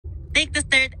Take the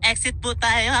third exit po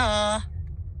tayo.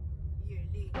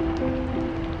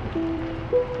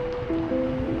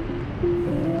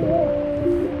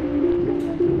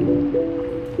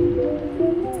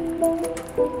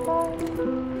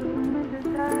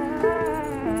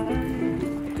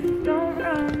 Don't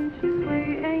run, just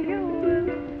wait and you will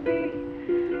see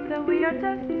that we are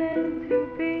destined to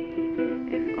be.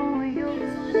 If only you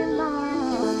would in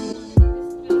mind.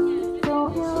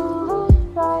 Don't you lose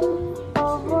sight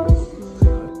of what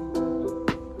you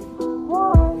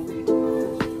want.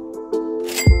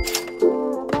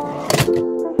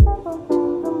 The simple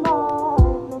things in life that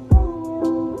bring you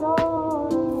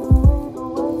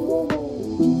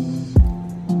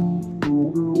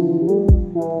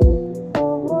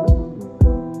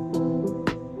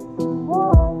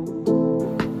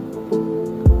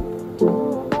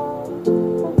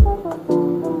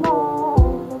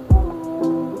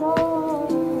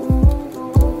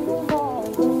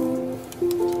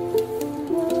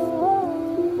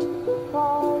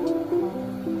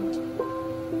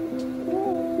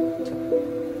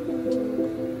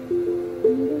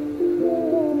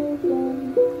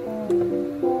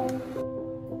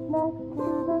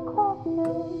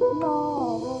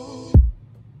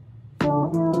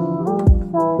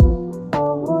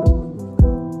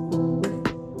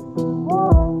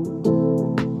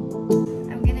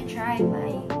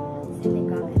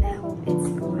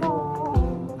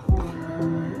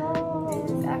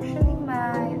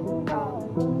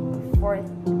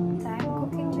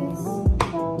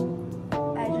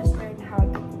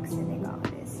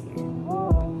and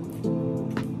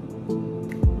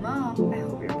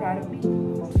wave away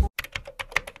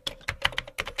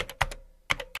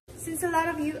Since a lot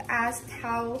of you asked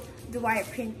how do I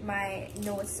print my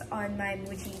notes on my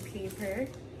Muji paper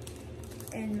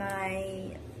in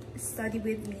my study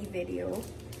with me video,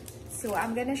 so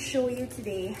I'm gonna show you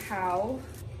today how.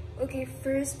 Okay,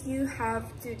 first you have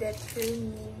to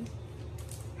determine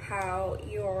how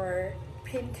your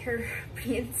printer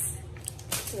prints.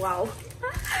 Wow.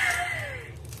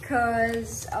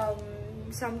 Cause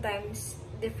sometimes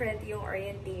different yung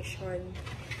orientation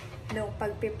no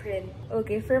pagpiprint.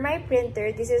 Okay, for my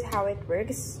printer, this is how it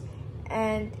works.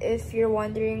 And if you're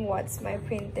wondering what's my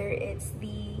printer, it's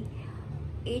the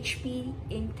HP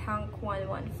Ink Tank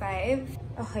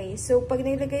 115. Okay, so pag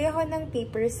nilagay ako ng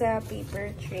paper sa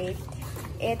paper tray,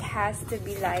 it has to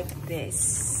be like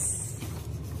this.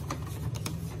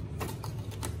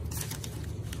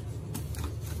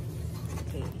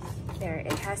 Okay, there,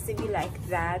 it has to be like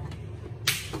that.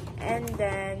 And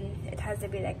then it has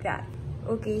to be like that.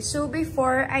 Okay, so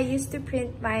before, I used to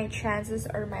print my chances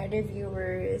or my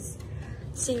reviewers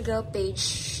single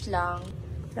page lang,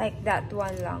 like that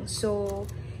one lang. So,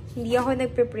 hindi ako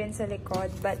nagpe-print sa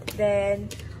likod. But then,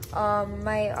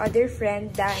 my other friend,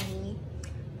 Danny,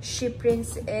 she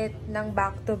prints it ng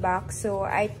back to back. So,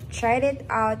 I tried it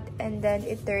out and then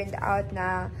it turned out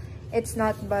na it's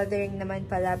not bothering naman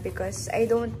pala because I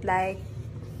don't like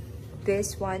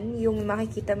this one. Yung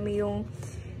makikita mo yung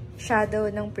shadow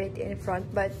ng print in front,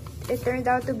 but it turned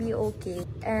out to be okay.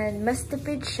 And mas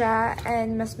tipid siya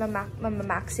and mas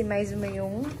maximize mo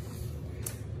yung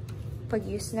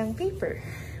pag-use ng paper.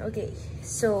 Okay,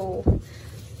 so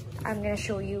I'm gonna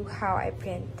show you how I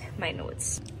print my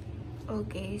notes.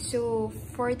 Okay, so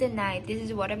for the night, this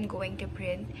is what I'm going to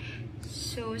print.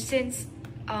 So since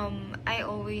I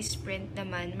always print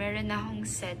naman, meron akong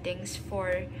settings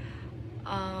for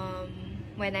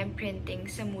when I'm printing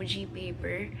sa Muji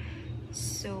paper.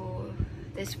 So,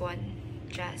 this one,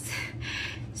 Jazz.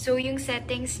 So, yung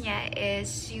settings niya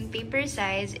is, yung paper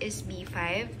size is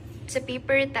B5. Sa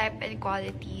paper type and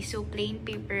quality, so plain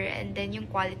paper, and then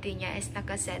yung quality niya is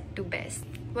nakaset to best.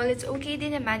 Well, it's okay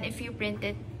din naman if you print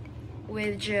it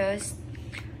with just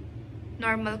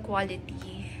normal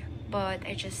quality, but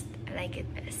I just like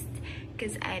it best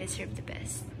because I deserve the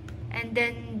best. And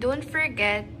then, don't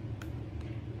forget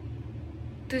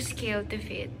to scale to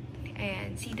fit.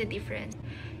 Ayan, see the difference.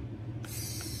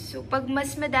 So, pag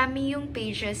mas madami yung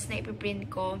pages na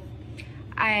ipiprint ko,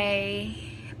 I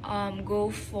go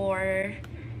for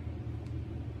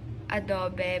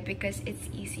Adobe because it's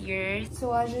easier.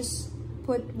 So, I'll just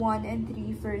put 1 and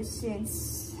 3 first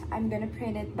since I'm gonna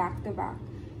print it back to back.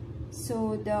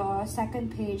 So, the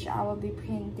second page, I will be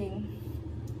printing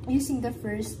using the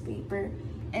first paper.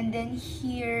 And then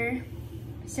here,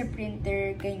 sa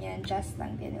printer, ganyan, just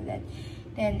lang din ulit.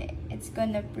 Then, it's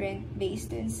gonna print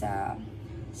based dun sa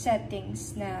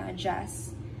settings na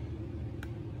Jazz.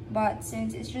 But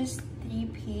since it's just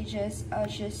 3 pages, I'll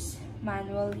just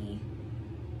manually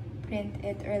print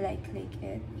it or like click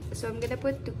it. So, I'm gonna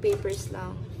put 2 papers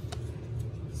lang.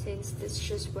 since that's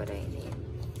just what I need.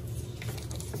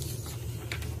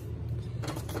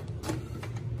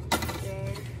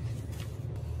 There.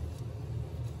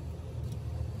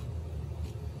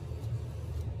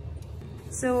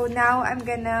 So now I'm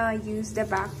gonna use the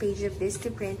back page of this to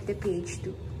print the page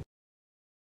 2.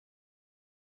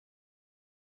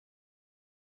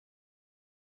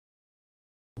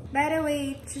 By the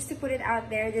way, just to put it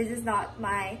out there, this is not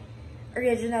my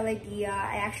original idea.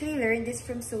 I actually learned this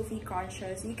from Sophie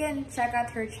Conscious. You can check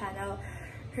out her channel.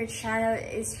 Her channel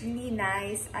is really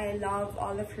nice. I love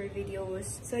all of her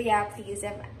videos. So yeah, please,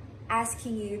 I'm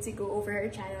asking you to go over her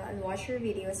channel and watch her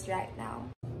videos right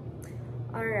now.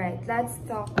 Alright, let's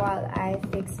talk while I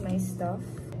fix my stuff.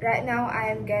 Right now, I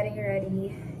am getting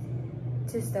ready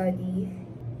to study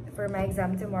for my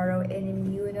exam tomorrow in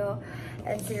immuno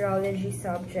and serology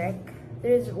subject.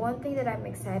 There's one thing that I'm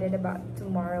excited about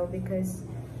tomorrow because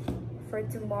for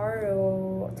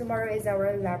tomorrow is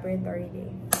our laboratory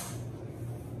day.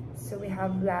 So we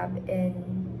have lab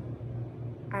in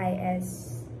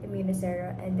IS,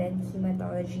 immunosera, and then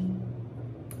hematology.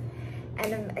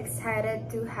 And I'm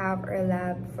excited to have our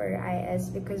lab for IS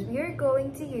because we are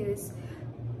going to use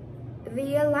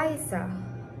the ELISA.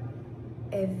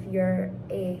 If you're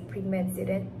a pre-med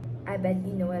student, I bet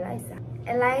you know ELISA.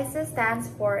 ELISA stands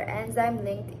for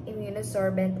Enzyme-Linked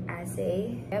Immunosorbent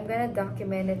Assay. I'm gonna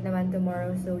document it naman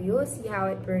tomorrow, so you'll see how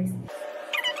it works.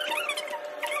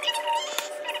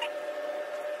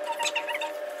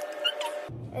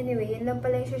 Anyway, yun lang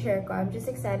pala yung share ko. I'm just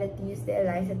excited to use the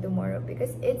ELISA tomorrow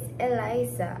because it's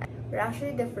ELISA. We're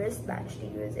actually the first batch to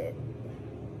use it.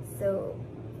 So,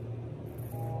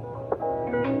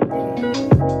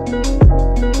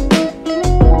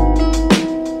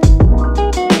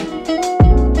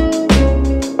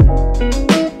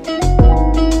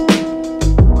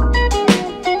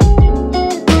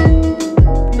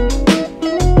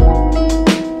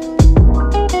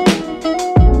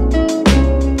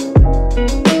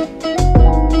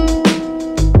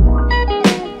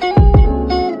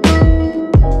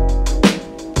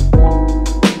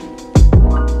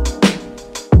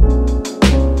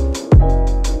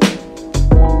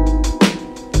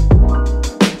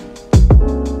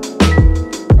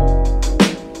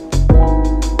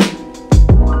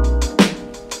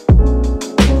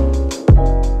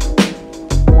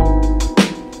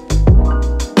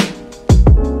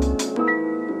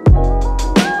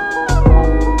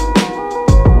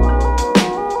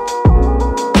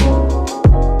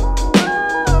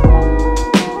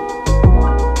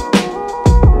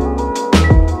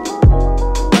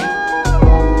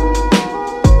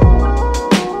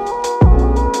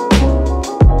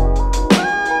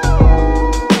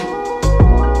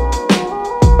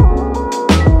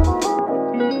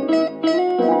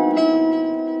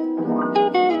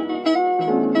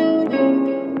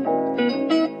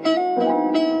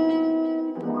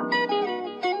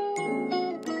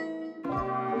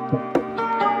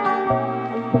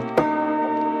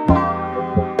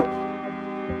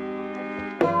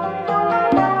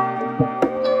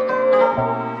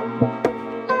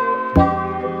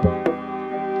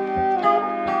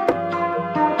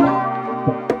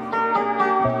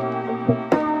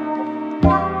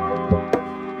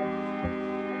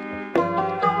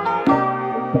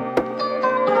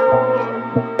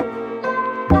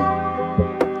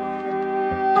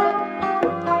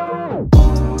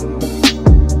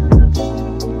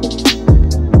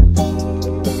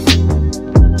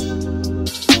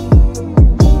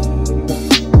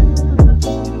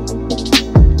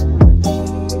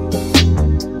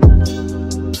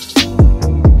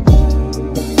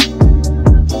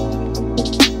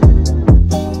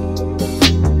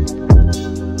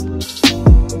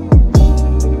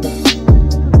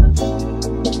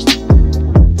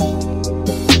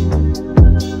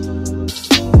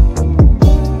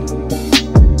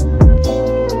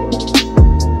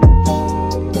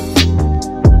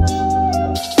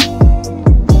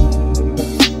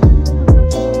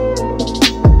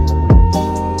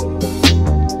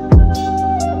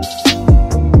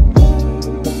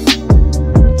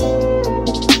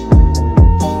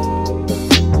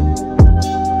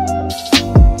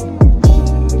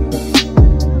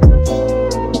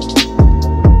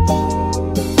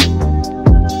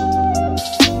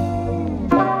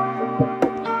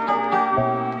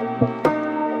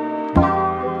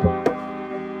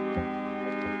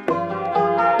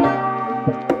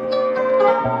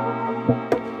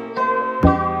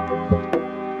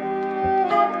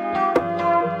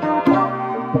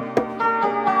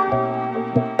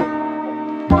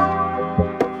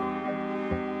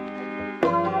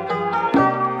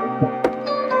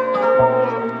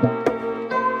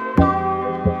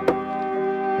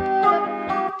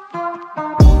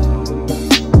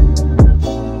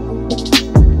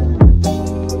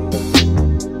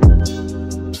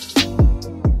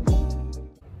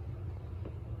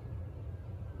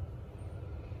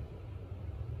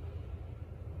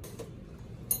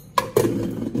 Today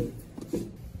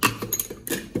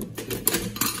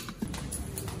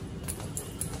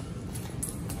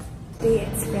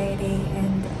it's Friday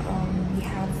and we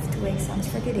have 2 exams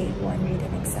for today, one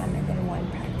written exam and then one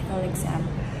practical exam.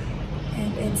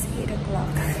 And it's 8 o'clock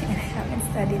and I haven't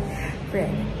studied for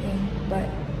anything, but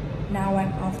now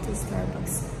I'm off to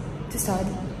Starbucks to study.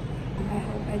 I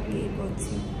hope I'd be able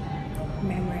to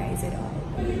memorize it all.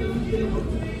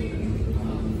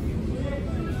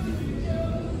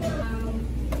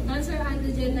 Non-sir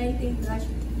antigen 19 flash.